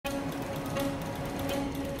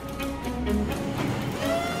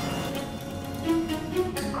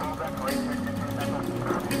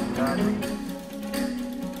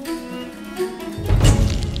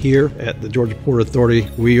Here at the Georgia Port Authority,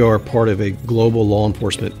 we are part of a global law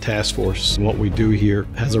enforcement task force. What we do here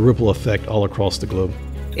has a ripple effect all across the globe.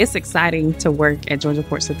 It's exciting to work at Georgia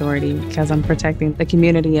Ports Authority because I'm protecting the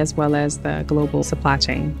community as well as the global supply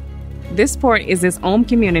chain. This port is its own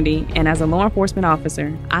community, and as a law enforcement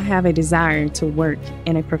officer, I have a desire to work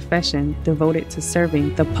in a profession devoted to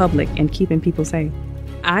serving the public and keeping people safe.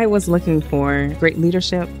 I was looking for great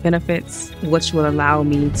leadership benefits, which will allow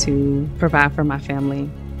me to provide for my family.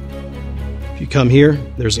 If you come here,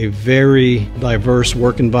 there's a very diverse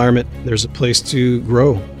work environment. There's a place to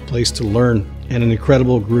grow, a place to learn, and an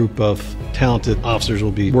incredible group of talented officers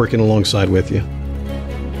will be working alongside with you.